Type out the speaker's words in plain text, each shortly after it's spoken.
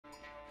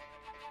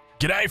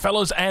G'day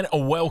fellas and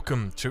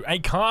welcome to a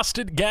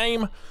casted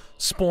game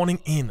spawning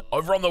in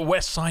over on the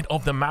west side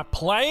of the map.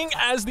 Playing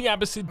as the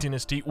Abbasid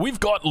dynasty, we've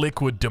got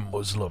Liquid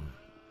Demuslim.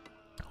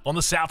 On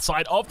the south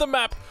side of the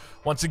map,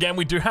 once again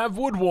we do have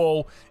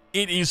Woodwall.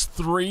 It is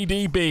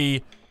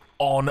 3DB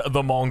on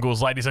the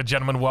Mongols. Ladies and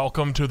gentlemen,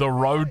 welcome to the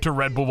road to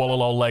Red Bull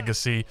Wololo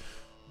Legacy.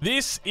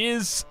 This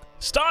is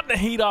starting to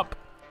heat up.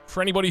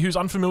 For anybody who's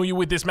unfamiliar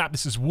with this map,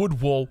 this is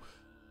Woodwall.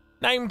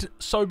 Named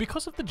so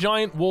because of the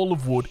giant wall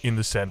of wood in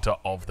the center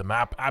of the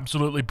map.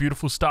 Absolutely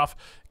beautiful stuff.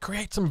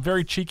 Create some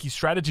very cheeky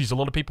strategies. A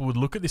lot of people would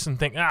look at this and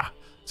think,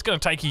 it's going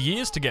to take you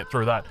years to get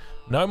through that.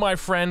 No, my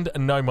friend.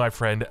 No, my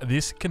friend.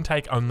 This can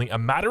take only a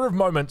matter of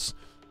moments.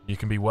 You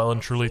can be well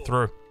and truly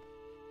through.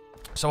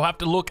 So we'll have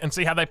to look and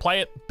see how they play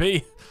it.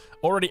 B,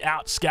 already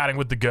out scouting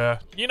with the Gur.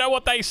 You know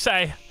what they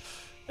say.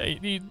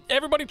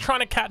 Everybody trying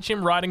to catch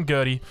him riding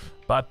Gertie.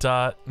 But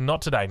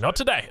not today. Not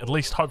today. At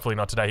least, hopefully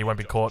not today. He won't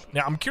be caught.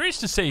 Now, I'm curious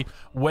to see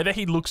whether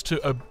he looks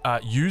to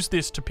use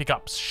this to pick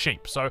up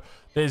sheep. So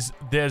there's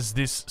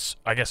this,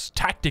 I guess,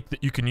 tactic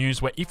that you can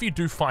use where if you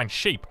do find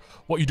sheep,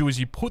 what you do is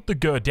you put the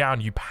Gur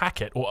down, you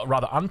pack it, or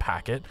rather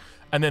unpack it,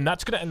 and then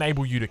that's going to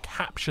enable you to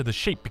capture the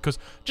sheep. Because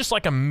just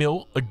like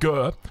a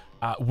Gur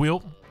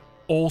will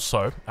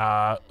also,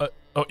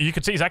 you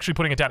can see he's actually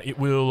putting it down. It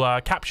will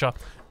capture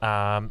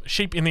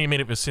sheep in the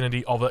immediate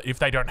vicinity of it if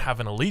they don't have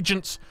an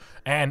allegiance.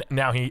 And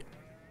now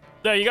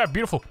there you go,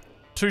 beautiful.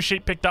 2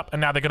 sheep picked up,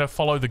 and now they're going to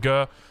follow the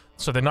Gur,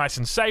 so they're nice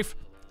and safe.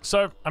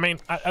 So, I mean,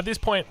 at this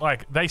point,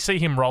 like, they see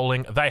him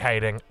rolling, they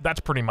hating. That's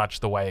pretty much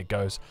the way it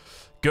goes.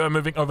 Gur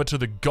moving over to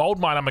the gold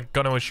mine, I'm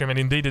going to assume, and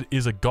indeed it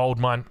is a gold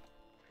mine.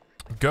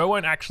 Gur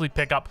won't actually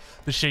pick up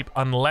the sheep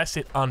unless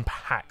it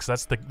unpacks.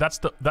 That's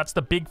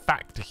the big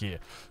factor here.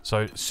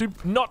 So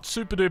not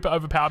super duper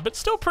overpowered, but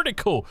still pretty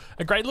cool.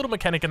 A great little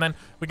mechanic. And then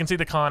we can see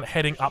the Khan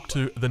heading up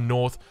to the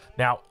north.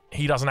 Now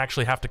he doesn't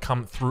actually have to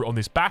come through on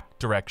this back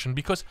direction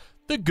because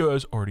the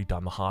Gur's already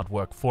done the hard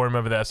work for him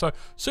over there. So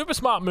super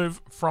smart move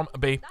from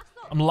B.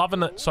 I'm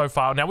loving it so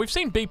far. Now, we've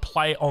seen B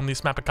play on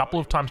this map a couple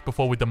of times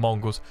before with the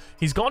Mongols.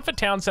 He's gone for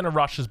town center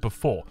rushes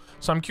before.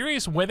 So I'm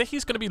curious whether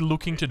he's going to be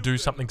looking to do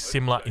something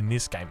similar in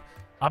this game.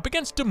 Up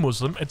against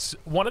Demuslim, it's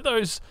one of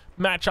those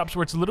matchups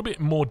where it's a little bit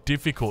more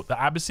difficult. The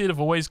Abbasid have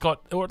always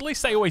got, or at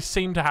least they always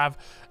seem to have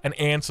an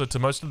answer to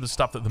most of the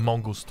stuff that the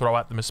Mongols throw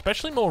at them,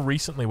 especially more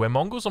recently where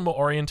Mongols are more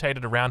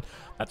orientated around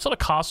that sort of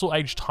castle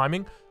age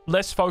timing.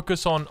 Less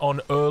focus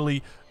on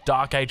early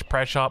dark age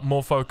pressure,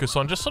 more focus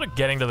on just sort of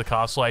getting to the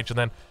castle age and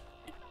then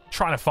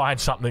trying to find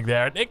something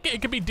there.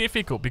 It can be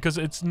difficult because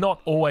it's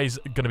not always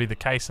going to be the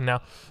case. And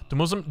now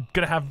Demuslim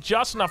going to have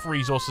just enough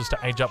resources to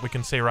age up. We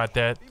can see right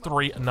there,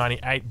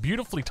 398,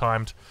 beautifully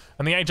timed.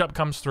 And the age up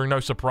comes through, no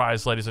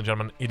surprise, ladies and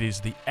gentlemen. It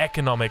is the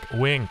economic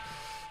wing.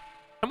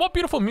 And what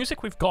beautiful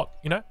music we've got,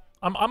 you know.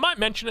 I might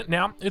mention it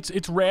now.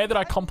 It's rare that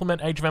I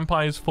compliment Age of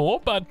Empires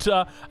 4, but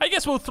I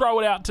guess we'll throw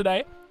it out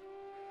today.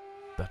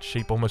 That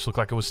sheep almost looked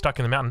like it was stuck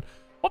in the mountain.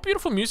 What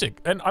beautiful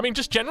music. And I mean,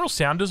 just general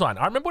sound design.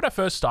 I remember when I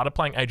first started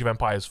playing Age of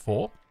Empires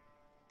 4,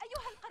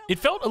 it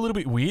felt a little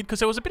bit weird because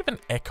there was a bit of an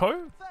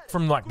echo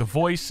from like the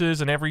voices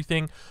and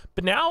everything.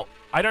 But now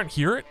I don't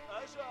hear it.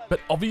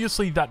 But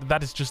obviously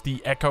that is just the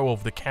echo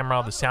of the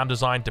camera, the sound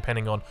design,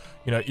 depending on,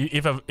 you know,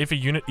 if a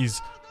unit is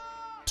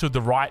to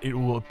the right, it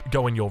will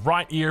go in your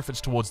right ear. If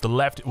it's towards the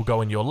left, it will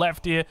go in your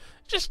left ear.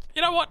 Just,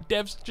 you know what,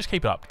 devs, just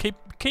keep it up.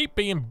 Keep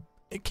being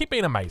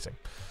amazing.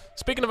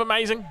 Speaking of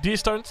amazing,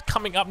 Deerstone's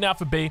coming up now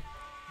for B.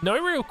 No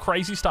real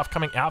crazy stuff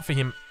coming out for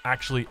him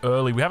actually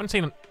early. We haven't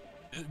seen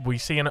we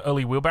see an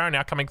early wheelbarrow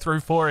now coming through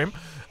for him.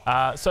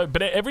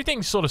 But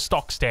everything's sort of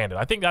stock standard.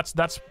 I think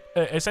that's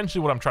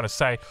essentially what I'm trying to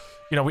say.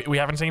 You know, we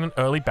haven't seen an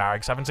early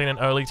barracks, haven't seen an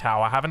early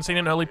tower, haven't seen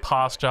an early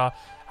pasture,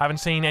 haven't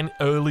seen an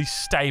early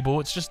stable.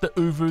 It's just the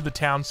Uvu, the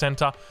town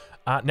center.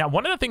 Now,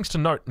 one of the things to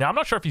note, now I'm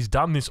not sure if he's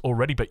done this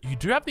already, but you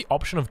do have the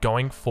option of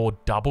going for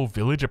double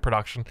villager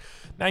production.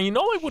 Now, you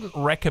know I wouldn't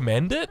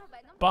recommend it,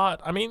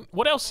 but I mean,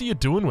 what else are you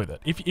doing with it?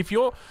 If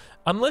you're,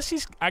 unless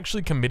he's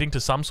actually committing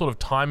to some sort of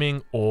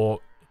timing or,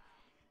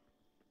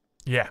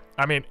 yeah,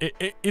 I mean,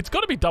 it's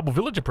got to be double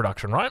villager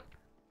production, right?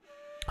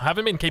 I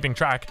haven't been keeping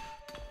track.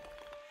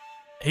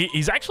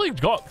 He's actually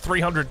got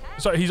 300,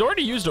 so he's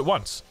already used it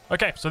once.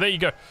 Okay, so there you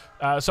go.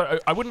 So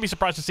I wouldn't be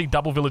surprised to see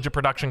double villager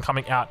production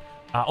coming out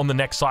on the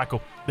next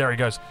cycle. There he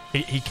goes.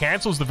 He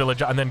cancels the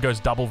villager and then goes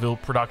double vill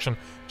production,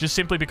 just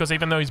simply because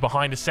even though he's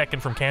behind a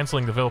second from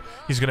canceling the vill,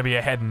 he's going to be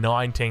ahead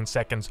 19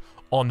 seconds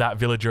on that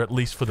villager, at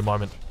least for the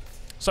moment.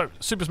 So,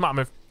 super smart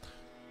move.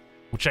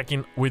 We'll check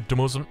in with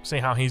Demuslim, see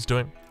how he's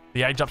doing.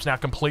 The age up's now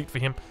complete for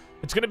him.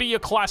 It's going to be your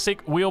classic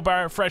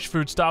wheelbarrow, fresh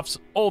foodstuffs,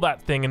 all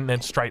that thing, and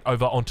then straight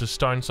over onto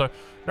stone. So,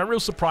 no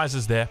real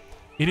surprises there.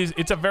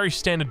 It's a very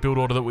standard build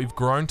order that we've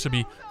grown to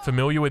be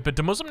familiar with. But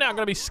Demuslim now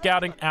going to be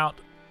scouting out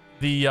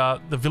the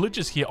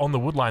villages here on the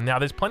wood line. Now,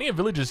 there's plenty of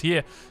villages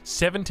here.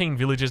 17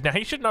 villages. Now,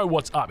 he should know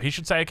what's up. He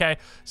should say, okay,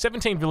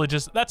 17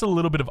 villages, that's a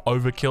little bit of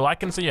overkill. I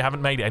can see you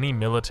haven't made any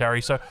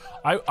military. So,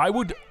 I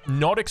would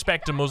not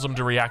expect Demuslim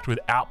to react with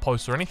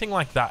outposts or anything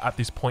like that at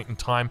this point in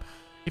time.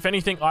 if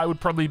anything, I would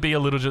probably be a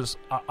little just...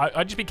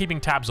 I'd just be keeping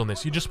tabs on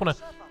this. You just want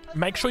to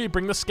make sure you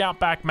bring the scout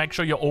back. Make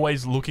sure you're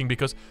always looking,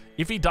 because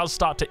if he does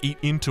start to eat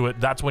into it,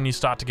 that's when you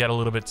start to get a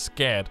little bit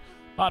scared.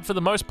 But for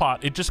the most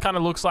part, it just kind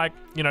of looks like,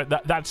 you know,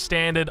 that's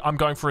standard. I'm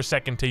going for a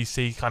second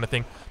TC kind of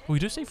thing. But we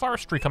do see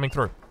Forestry coming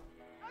through.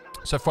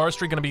 So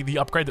Forestry going to be the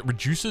upgrade that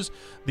reduces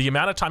the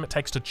amount of time it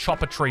takes to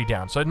chop a tree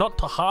down. So not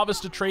to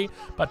harvest a tree,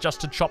 but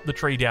just to chop the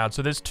tree down.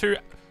 So there's two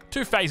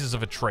phases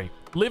of a tree.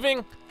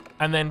 Living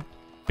and then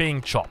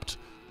being chopped.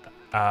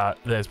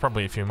 There's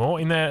probably a few more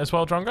in there as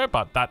well, Drongo,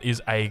 but that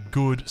is a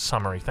good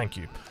summary. Thank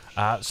you.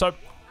 So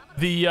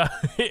the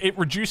it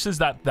reduces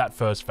that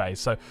first phase,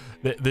 so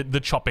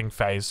the chopping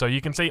phase. So you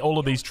can see all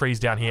of these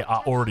trees down here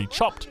are already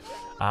chopped,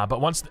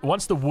 but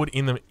once the wood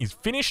in them is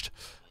finished,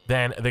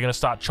 then they're going to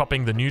start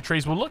chopping the new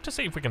trees. We'll look to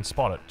see if we can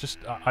spot it. Just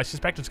I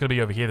suspect it's going to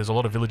be over here. There's a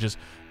lot of villages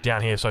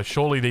down here, so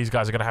surely these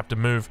guys are going to have to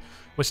move.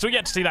 We're still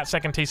yet to see that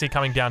second TC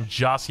coming down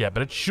just yet,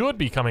 but it should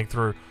be coming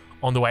through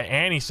on the way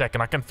any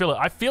second. I can feel it.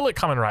 I feel it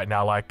coming right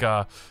now. Like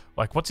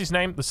what's his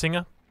name? The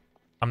singer?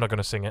 I'm not going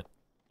to sing it.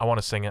 I want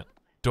to sing it.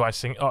 Do I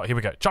sing? Oh, here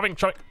we go. Chopping.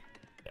 Yeah.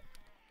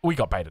 We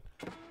got baited.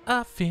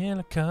 I feel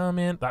it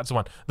coming. That's the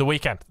one. The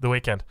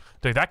Weeknd.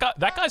 Dude,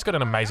 that guy's got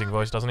an amazing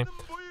voice, doesn't he?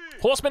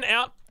 Horseman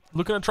out.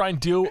 Looking to try and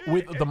deal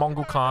with the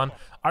Mongol Khan.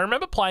 I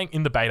remember playing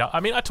in the beta. I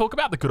mean, I talk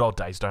about the good old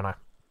days, don't I?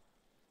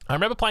 I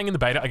remember playing in the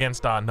beta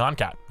against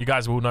Nyancat. You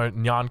guys will know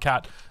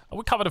Nyancat.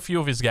 We covered a few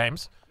of his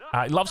games.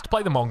 He loves to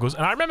play the Mongols.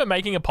 And I remember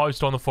making a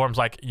post on the forums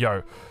like,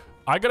 yo,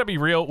 I gotta be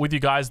real with you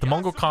guys. The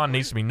Mongol Khan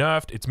needs to be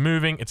nerfed. It's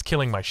moving. It's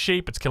killing my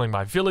sheep. It's killing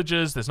my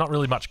villages. There's not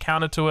really much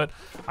counter to it.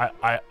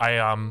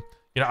 I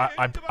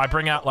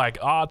bring out like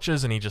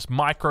archers and he just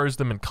micros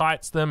them and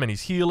kites them and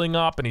he's healing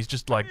up and he's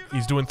just like,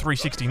 he's doing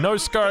 360 no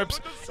scopes.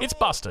 It's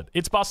busted.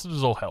 It's busted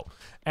as all hell.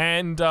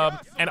 And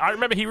I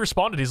remember he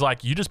responded, he's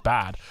like, you just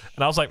bad.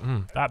 And I was like,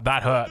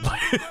 that hurt.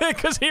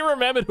 Because he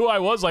remembered who I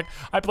was. Like,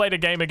 I played a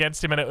game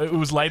against him and it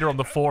was later on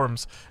the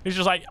forums. He's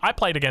just like, I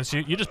played against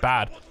you. You're just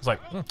bad. I was like,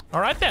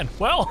 all right then.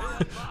 Well,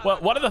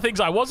 one of the things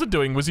I wasn't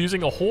doing was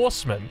using a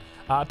horseman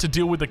to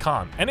deal with the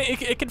Khan. And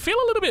it can feel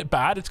a little bit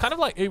bad. It's kind of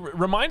like, it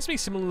reminds me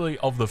similarly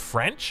of the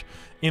French,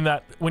 in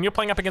that when you're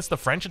playing up against the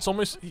French, it's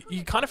almost,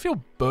 you kind of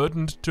feel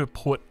burdened to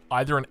put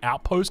either an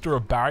outpost or a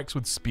barracks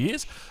with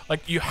spears.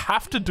 Like, you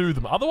have to do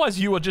them. Otherwise,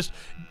 you are just,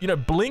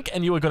 blink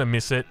and you are going to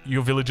miss it.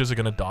 Your villagers are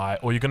going to die,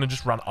 or you're going to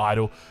just run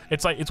idle.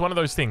 It's like, it's one of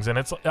those things. And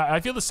I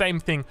feel the same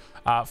thing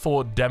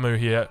for Demu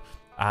here.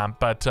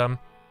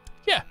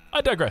 Yeah,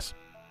 I digress.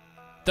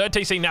 Third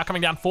TC now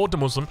coming down for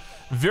Demuslim.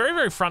 Very,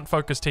 very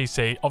front-focused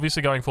TC.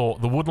 Obviously going for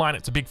the wood line.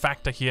 It's a big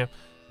factor here.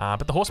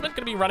 But the horseman's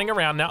going to be running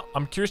around now.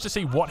 I'm curious to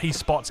see what he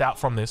spots out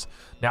from this.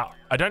 Now,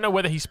 I don't know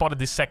whether he spotted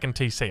this second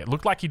TC. It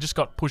looked like he just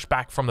got pushed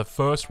back from the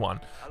first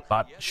one.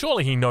 But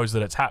surely he knows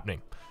that it's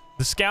happening.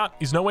 The scout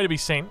is nowhere to be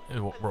seen.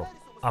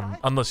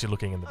 Unless you're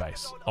looking in the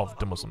base of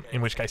Demuslim,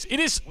 in which case it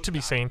is to be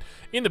seen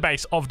in the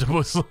base of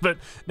Demuslim. But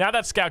now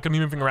that scout can be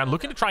moving around,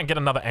 looking to try and get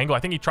another angle. I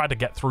think he tried to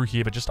get through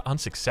here, but just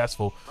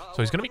unsuccessful.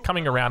 So he's going to be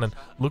coming around and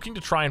looking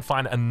to try and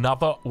find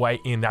another way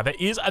in. Now, there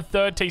is a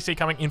third TC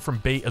coming in from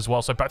B as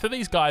well. So both of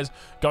these guys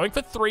going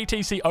for 3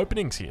 TC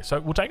openings here. So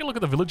we'll take a look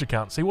at the village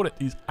account, see what it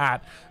is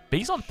at.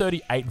 B's on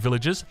 38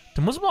 villages,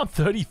 Demuslim on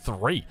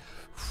 33.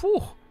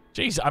 Whew.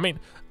 Jeez, I mean,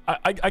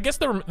 I guess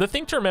the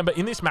thing to remember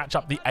in this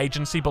matchup, the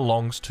agency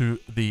belongs to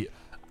the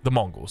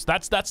Mongols.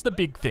 That's the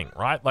big thing,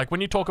 right? Like when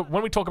we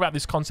talk about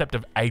this concept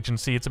of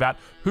agency, it's about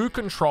who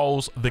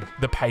controls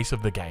the pace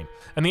of the game.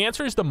 And the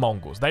answer is the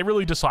Mongols. They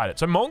really decide it.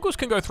 So Mongols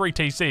can go 3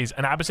 TCs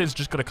and Abbasid's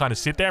just got to kind of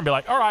sit there and be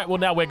like, all right, well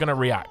now we're going to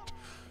react.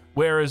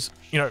 Whereas,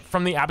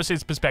 from the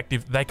Abbasid's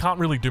perspective, they can't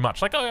really do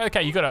much. Like, oh,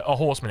 okay, you got a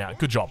horseman out.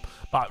 Good job.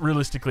 But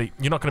realistically,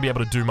 you're not going to be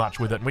able to do much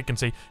with it. And we can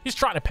see he's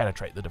trying to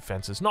penetrate the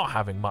defenses, not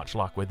having much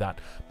luck with that.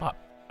 But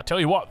I tell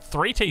you what,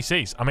 3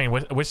 TCs. I mean,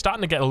 we're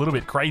starting to get a little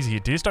bit crazy here.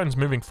 Deerstone's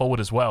moving forward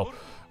as well.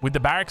 With the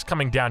barracks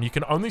coming down, you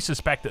can only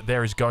suspect that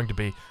there is going to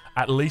be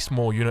at least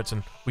more units.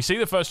 And we see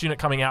the first unit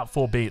coming out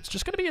for B. It's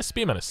just going to be a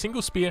spearman, a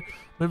single spear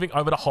moving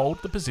over to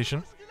hold the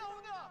position.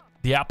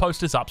 The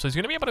outpost is up, so he's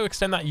going to be able to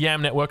extend that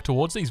YAM network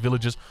towards these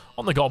villages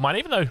on the gold mine,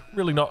 even though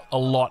really not a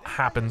lot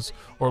happens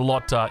or a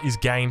lot is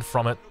gained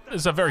from it.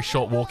 There's a very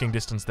short walking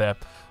distance there.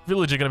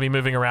 Village are going to be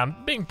moving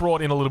around, being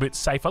brought in a little bit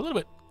safer, a little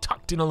bit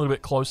tucked in a little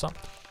bit closer.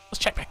 Let's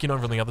check back in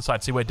over on the other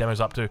side, see where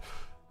Demo's up to.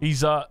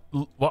 He's,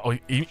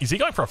 is he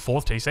going for a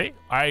 4th TC?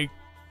 I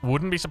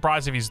wouldn't be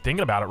surprised if he's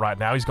thinking about it right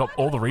now. He's got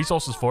all the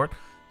resources for it.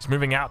 He's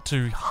moving out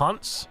to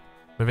hunts,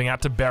 moving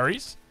out to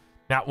berries.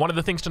 Now, one of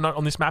the things to note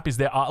on this map is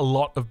there are a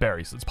lot of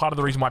berries. It's part of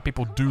the reason why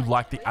people do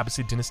like the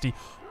Abbasid dynasty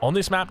on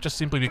this map, just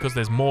simply because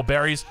there's more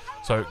berries.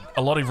 So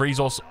a lot of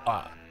resource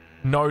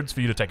nodes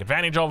for you to take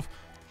advantage of.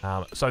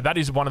 So that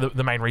is one of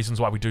the main reasons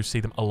why we do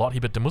see them a lot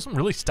here. But Demuslim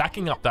really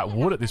stacking up that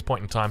wood at this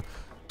point in time.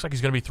 Looks like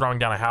he's going to be throwing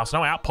down a house.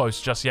 No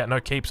outposts just yet. No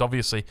keeps,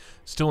 obviously.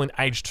 Still in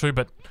age 2,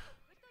 but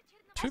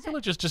two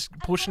villagers just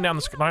pushing down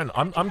the screen.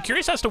 I'm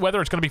curious as to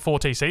whether it's going to be 4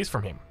 TCs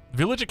from him.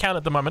 Villager count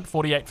at the moment,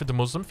 48 for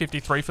Demuslim,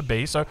 53 for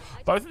B. So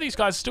both of these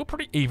guys still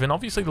pretty even.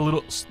 Obviously,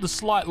 the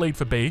slight lead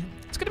for B.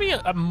 It's going to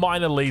be a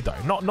minor lead,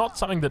 though. Not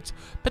something that's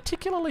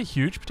particularly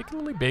huge,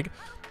 particularly big.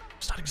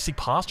 Starting to see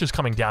pastures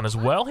coming down as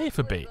well here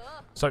for B.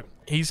 So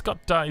he's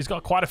got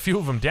quite a few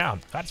of them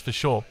down, that's for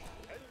sure.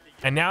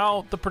 And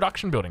now the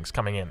production building's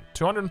coming in.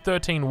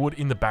 213 wood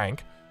in the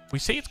bank. We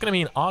see it's going to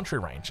be an archery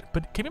range,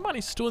 but keep in mind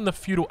he's still in the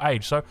feudal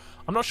age, so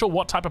I'm not sure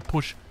what type of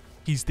push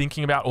he's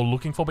thinking about or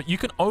looking for, but you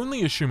can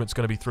only assume it's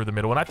going to be through the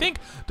middle, and I think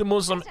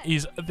Demuslim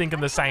is thinking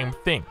the same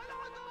thing.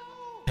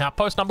 Now,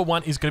 post number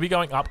 1 is going to be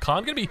going up.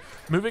 Khan going to be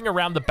moving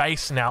around the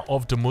base now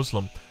of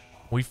Demuslim.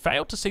 We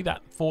failed to see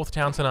that 4th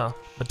town center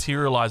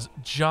materialize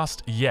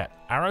just yet.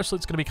 Arrow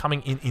Slit's going to be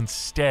coming in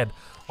instead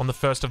on the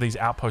first of these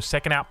outposts.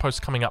 2nd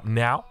outpost coming up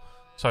now.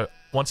 So,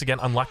 once again,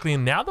 unlikely.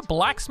 And now the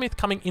blacksmith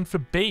coming in for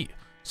B.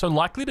 So,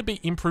 likely to be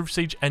improved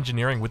siege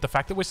engineering with the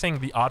fact that we're seeing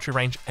the archery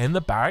range and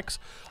the barracks.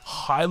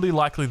 Highly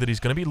likely that he's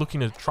going to be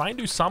looking to try and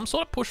do some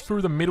sort of push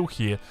through the middle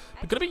here.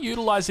 We're going to be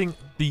utilizing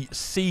the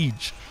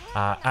siege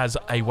as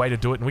a way to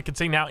do it. And we can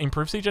see now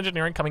improved siege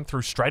engineering coming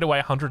through straight away.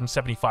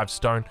 175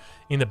 stone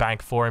in the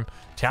bank for him.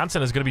 Town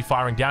center is going to be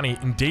firing down. He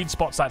indeed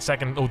spots that that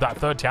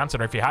 3rd town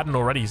center. If he hadn't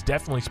already, he's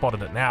definitely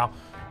spotted it now.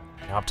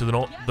 Now up to the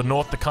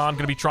north, the Khan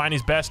going to be trying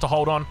his best to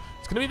hold on.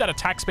 It's going to be that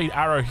attack speed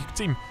arrow. You can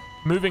see him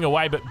moving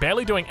away, but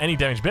barely doing any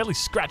damage, barely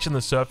scratching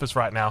the surface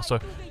right now. So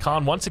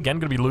Khan once again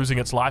going to be losing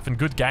its life, and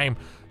good game.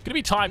 Going to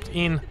be typed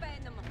in.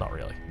 Not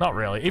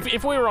really.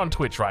 If we were on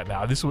Twitch right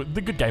now,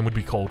 the good game would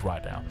be called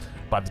right now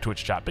by the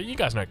Twitch chat. But you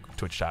guys know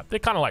Twitch chat. They're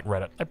kind of like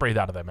Reddit. They breathe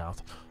out of their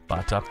mouth.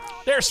 But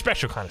they're a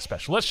special kind of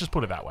special. Let's just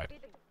put it that way.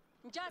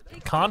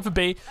 Khan for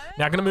B,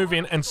 now going to move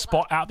in and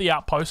spot out the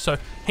outpost. So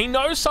he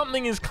knows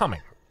something is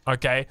coming.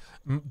 Okay,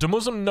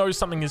 Demuslim knows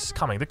something is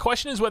coming. The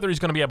question is whether he's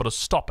going to be able to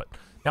stop it.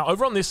 Now,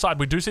 over on this side,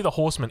 we do see the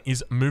horseman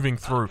is moving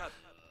through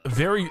a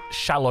very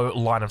shallow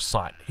line of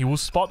sight. He will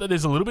spot that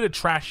there's a little bit of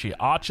trash here.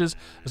 Archers,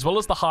 as well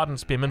as the hardened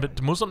spearmen, but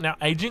Demuslim now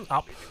aging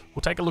up.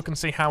 We'll take a look and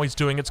see how he's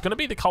doing. It's going to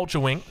be the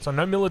culture wing, so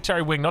no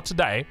military wing, not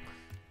today.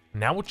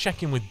 Now we'll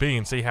check in with B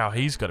and see how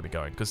he's going to be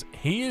going, because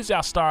he is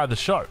our star of the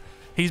show.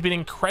 He's been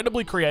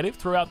incredibly creative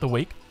throughout the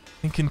week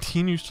and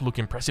continues to look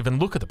impressive.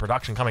 And look at the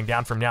production coming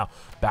down from now.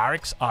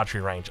 Barracks,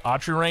 archery range,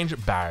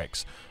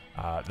 barracks.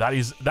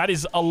 That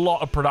is a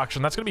lot of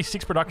production. That's going to be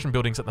 6 production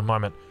buildings at the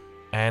moment.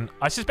 And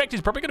I suspect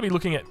he's probably going to be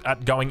looking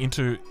at going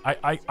into,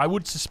 I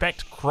would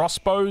suspect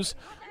crossbows,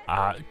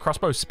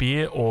 crossbow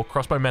spear, or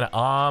crossbow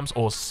men-at-arms,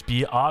 or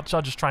spear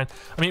archer. Just trying,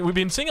 I mean, we've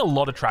been seeing a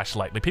lot of trash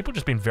lately. People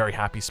just been very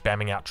happy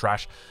spamming out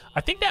trash.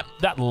 I think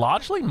that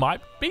largely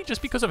might be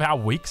just because of how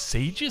weak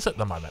siege is at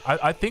the moment.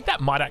 I think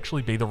that might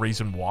actually be the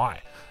reason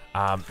why.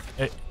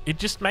 It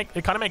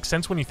kind of makes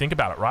sense when you think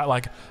about it, right?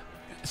 Like,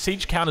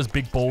 siege counters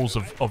big balls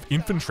of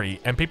infantry,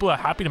 and people are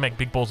happy to make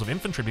big balls of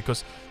infantry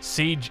because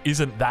siege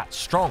isn't that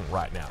strong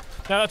right now.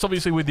 Now, that's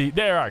obviously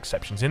there are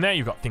exceptions in there.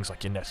 You've got things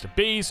like your nest of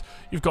bees,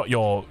 you've got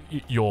your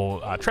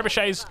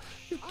trebuchets,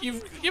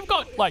 you've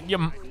got like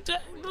your.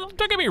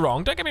 Don't get me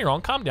wrong.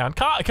 Calm down,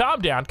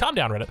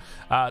 Reddit.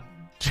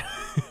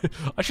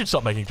 I should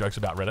stop making jokes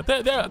about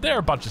Reddit. They're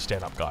a bunch of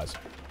stand-up guys.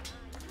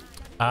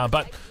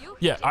 But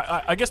yeah,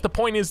 I guess the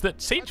point is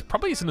that siege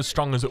probably isn't as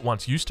strong as it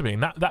once used to be,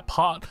 and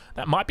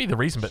that might be the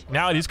reason. But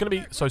now it is going to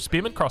be so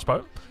spearman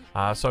crossbow.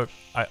 So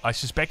I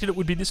suspected it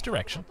would be this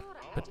direction.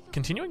 But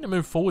continuing to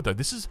move forward though,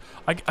 this is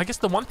I guess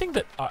the one thing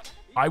that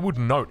I would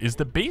note is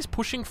that B's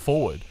pushing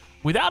forward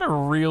without a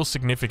real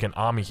significant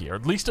army here.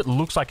 At least it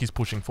looks like he's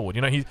pushing forward.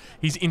 You know,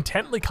 he's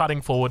intently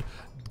cutting forward.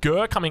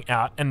 Gur coming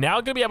out, and now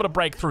going to be able to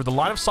break through. The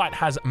line of sight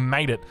has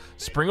made it.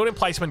 Springwood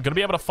emplacement, going to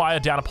be able to fire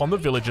down upon the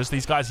villagers.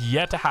 These guys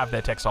yet to have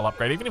their textile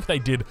upgrade. Even if they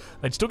did,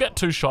 they'd still get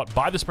 2 shot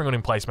by the Springwood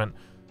emplacement.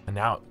 And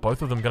now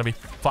both of them going to be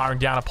firing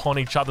down upon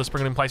each other.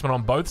 Springwood emplacement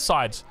on both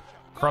sides.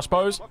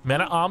 Crossbows,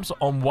 men-at-arms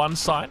on one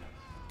side.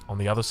 On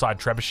the other side,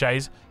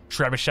 trebuchets.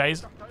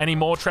 Any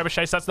more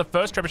trebuchets? That's the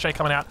first trebuchet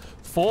coming out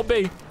for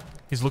B.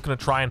 He's looking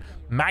to try and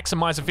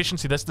maximize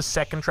efficiency. That's the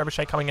 2nd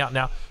trebuchet coming out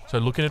now. So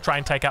looking to try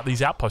and take out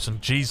these outposts. And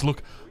geez,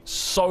 look,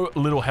 so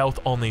little health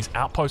on these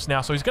outposts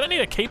now. So he's going to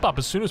need a keep up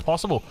as soon as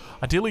possible.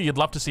 Ideally, you'd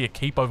love to see a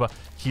keep over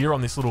here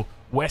on this little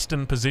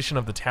western position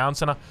of the town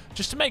center,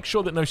 just to make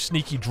sure that no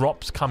sneaky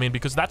drops come in,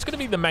 because that's going to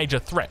be the major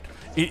threat.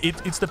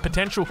 It's the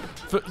potential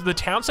for the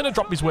town center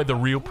drop is where the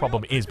real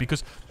problem is,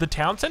 because the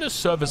town centers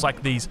serve as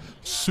like these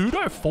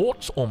pseudo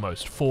forts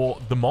almost for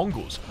the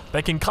Mongols.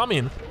 They can come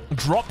in,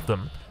 drop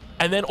them,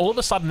 and then all of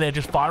a sudden they're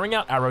just firing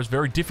out arrows,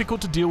 very difficult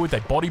to deal with.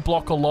 They body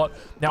block a lot.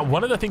 Now,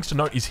 one of the things to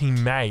note is we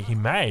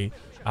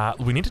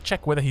need to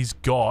check whether he's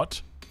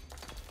got,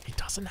 he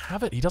doesn't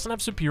have it. He doesn't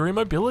have superior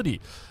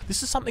mobility.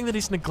 This is something that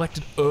is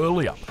neglected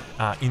earlier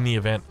in the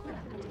event.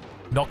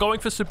 not going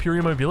for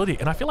superior mobility.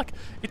 And I feel like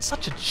it's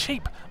such a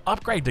cheap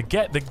upgrade to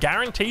get that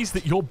guarantees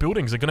that your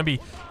buildings are going to be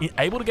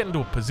able to get into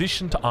a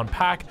position to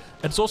unpack.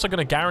 It's also going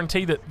to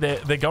guarantee that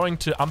they're going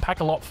to unpack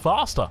a lot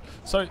faster.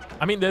 So,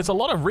 I mean, there's a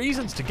lot of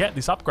reasons to get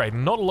this upgrade,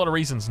 not a lot of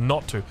reasons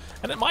not to.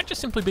 And it might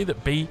just simply be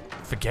that B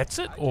forgets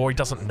it, or he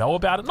doesn't know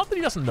about it. Not that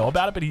he doesn't know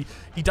about it, but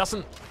he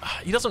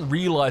doesn't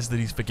realize that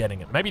he's forgetting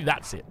it. Maybe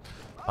that's it.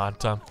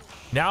 But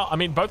now, I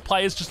mean, both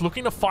players just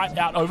looking to fight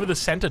out over the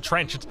center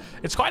trench.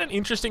 It's quite an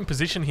interesting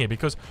position here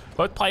because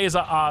both players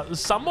are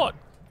somewhat,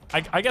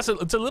 I guess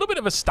it's a little bit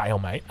of a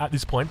stalemate at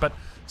this point, but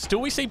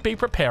still we see B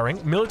preparing.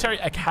 Military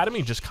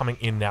Academy just coming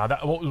in now.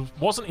 That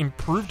wasn't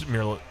improved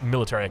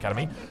Military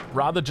Academy,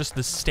 rather just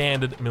the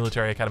standard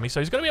Military Academy. So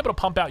he's going to be able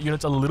to pump out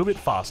units a little bit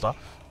faster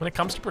when it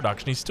comes to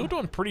production. He's still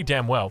doing pretty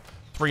damn well.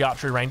 3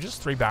 archery ranges,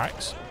 3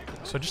 barracks.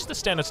 So just the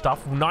standard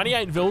stuff.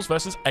 98 vills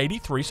versus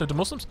 83. So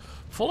DeMuslim's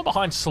fallen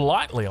behind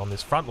slightly on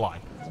this front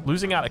line.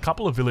 Losing out a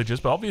couple of villages,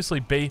 but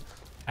obviously B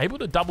able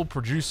to double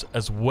produce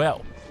as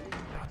well.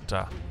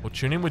 But we'll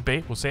tune in with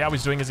B. We'll see how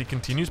he's doing as he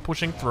continues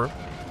pushing through.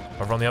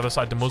 Over on the other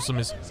side, DeMuslim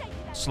is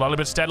slowly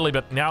but steadily,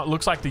 but now it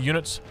looks like the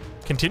units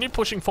continue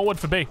pushing forward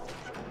for B.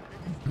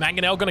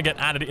 Mangonel going to get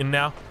added in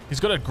now. He's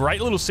got a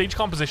great little siege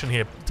composition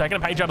here. Taking a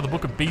page out of the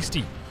book of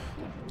Beastie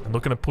and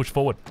looking to push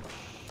forward.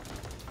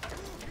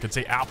 You can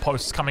see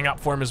outposts coming up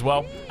for him as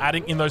well,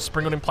 adding in those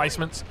sprinkled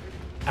emplacements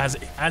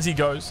as he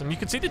goes. And you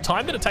can see the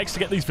time that it takes to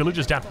get these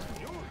villages down.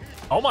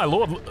 Oh my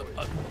lord.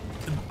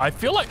 I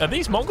feel like, are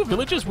these Mongol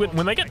villages,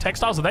 when they get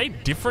textiles, are they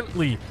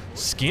differently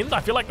skinned? I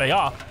feel like they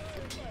are.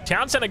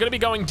 Town center going to be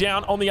going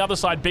down on the other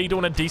side. B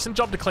doing a decent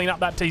job to clean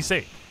up that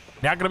TC.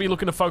 Now going to be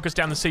looking to focus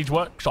down the siege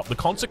workshop. The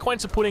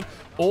consequence of putting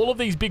all of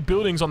these big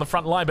buildings on the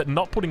front line, but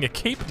not putting a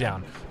keep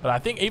down. But I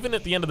think even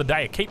at the end of the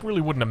day, a keep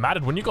really wouldn't have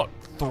mattered. When you got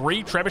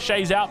 3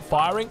 trebuchets out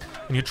firing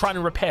and you're trying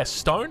to repair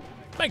stone,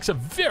 it makes it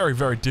very,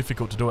 very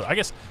difficult to do it. I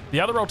guess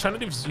the other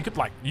alternatives, you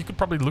could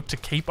probably look to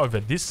keep over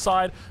this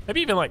side,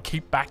 maybe even like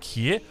keep back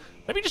here.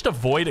 Maybe just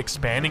avoid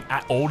expanding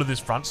at all to this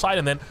front side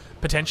and then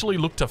potentially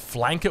look to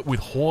flank it with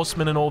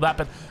horsemen and all that.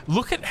 But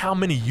look at how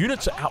many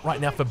units are out right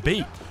now for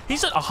B.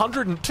 He's at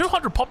 100 and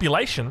 200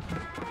 population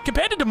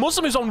compared to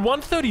DeMuslim, who's on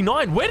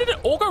 139. Where did it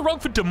all go wrong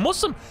for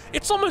DeMuslim?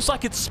 It's almost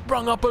like it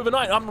sprung up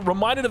overnight. I'm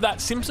reminded of that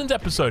Simpsons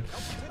episode.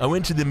 I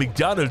went to the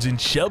McDonald's in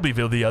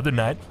Shelbyville the other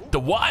night. The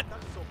what?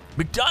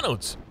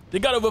 McDonald's. They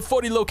got over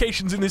 40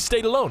 locations in this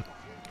state alone.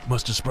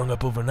 Must have sprung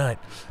up overnight.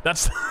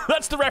 That's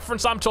the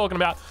reference I'm talking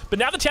about. But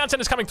now the town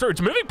center's coming through.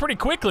 It's moving pretty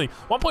quickly.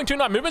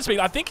 1.29 movement speed.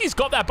 I think he's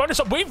got that bonus.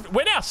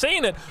 We're now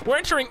seeing it. We're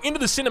entering into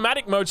the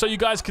cinematic mode so you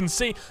guys can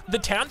see the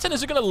town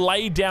centers are going to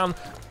lay down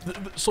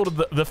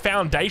the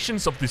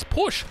foundations of this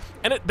push.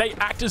 And they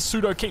act as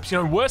pseudo keeps. You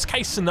know, worst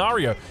case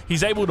scenario,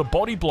 he's able to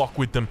body block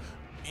with them.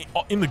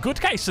 In the good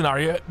case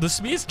scenario, the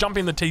spears jump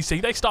in the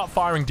TC. They start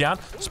firing down.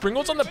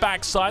 Springald's on the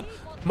backside.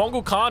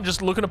 Mongol Khan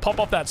just looking to pop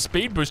off that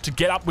speed boost to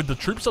get up with the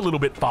troops a little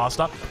bit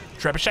faster.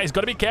 Trebuchet's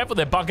got to be careful.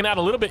 They're bugging out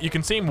a little bit. You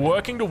can see him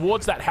working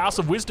towards that House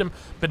of Wisdom.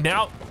 But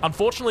now,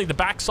 unfortunately, the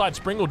backside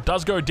Springald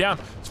does go down.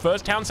 His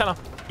first town center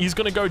is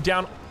going to go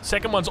down.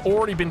 Second one's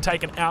already been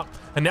taken out.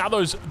 And now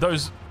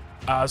those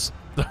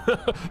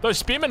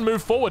spearmen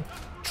move forward.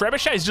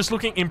 Trebuchet is just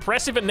looking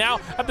impressive, and now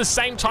at the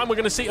same time we're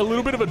going to see a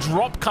little bit of a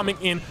drop coming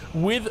in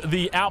with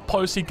the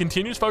outpost. He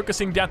continues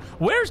focusing down.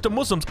 Where's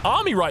DeMuslim's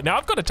army right now?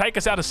 I've got to take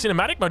us out of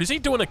cinematic mode. Is he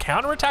doing a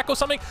counterattack or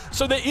something?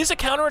 So there is a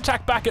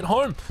counterattack back at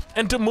home,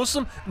 and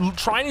DeMuslim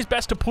trying his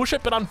best to push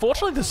it, but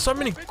unfortunately there's so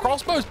many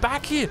crossbows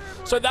back here.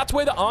 So that's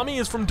where the army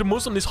is from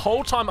DeMuslim this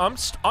whole time.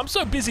 I'm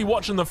so busy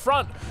watching the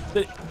front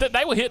that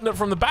they were hitting it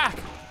from the back.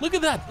 Look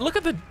at that. Look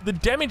at the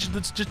damage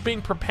that's just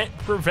being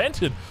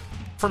prevented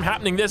from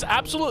happening. There's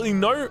absolutely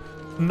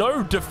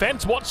no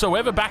defense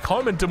whatsoever back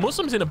home, and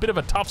DeMuslim's in a bit of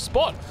a tough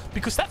spot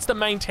because that's the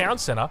main town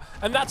center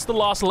and that's the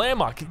last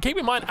landmark. Keep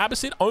in mind,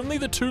 Abbasid, only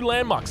the 2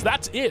 landmarks.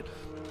 That's it.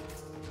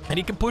 And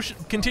he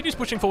continues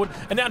pushing forward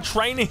and now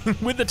training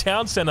with the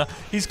town center.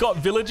 He's got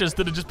villagers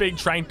that are just being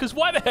trained because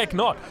why the heck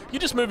not?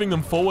 You're just moving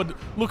them forward,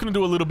 looking to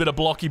do a little bit of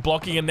blocky,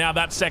 and now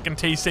that second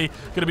TC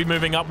going to be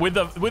moving up with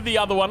the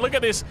other one. Look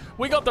at this.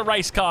 We got the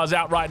race cars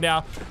out right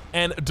now,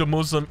 and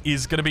DeMuslim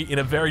is going to be in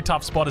a very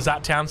tough spot as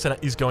that town center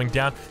is going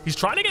down. He's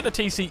trying to get the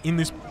TC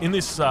in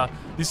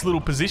this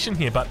little position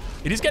here, but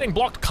it is getting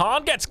blocked.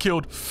 Khan gets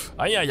killed.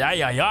 Ay, ay,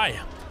 ay, ay, ay.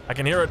 I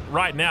can hear it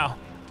right now.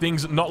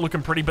 Things not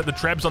looking pretty, but the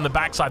Trebs on the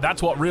backside,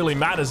 that's what really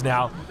matters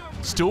now.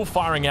 Still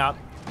firing out.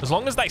 As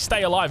long as they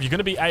stay alive, you're going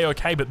to be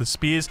A-okay, but the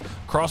spears,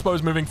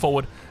 crossbows moving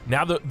forward.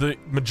 Now the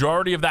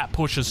majority of that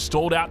push has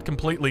stalled out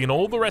completely, and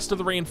all the rest of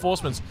the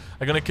reinforcements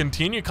are going to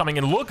continue coming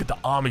in. Look at the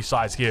army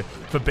size here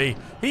for B.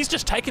 He's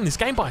just taken this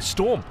game by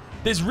storm.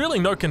 There's really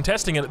no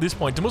contesting it at this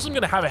point. DeMuslim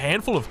going to have a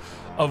handful of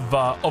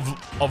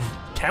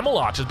camel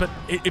archers, but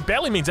it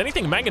barely means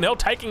anything. Mangonel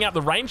taking out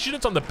the range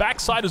units on the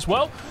backside as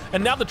well,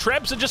 and now the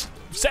Trebs are just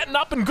setting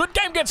up, and good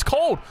game gets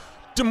called.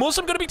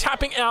 DeMuslim going to be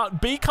tapping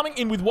out. B coming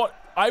in with what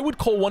I would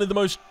call one of the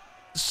most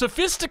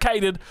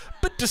sophisticated,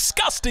 but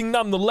disgusting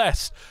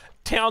nonetheless,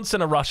 town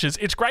center rushes.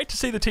 It's great to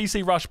see the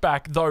TC rush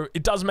back, though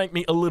it does make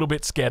me a little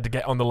bit scared to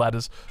get on the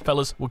ladders.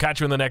 Fellas, we'll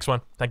catch you in the next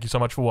one. Thank you so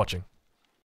much for watching.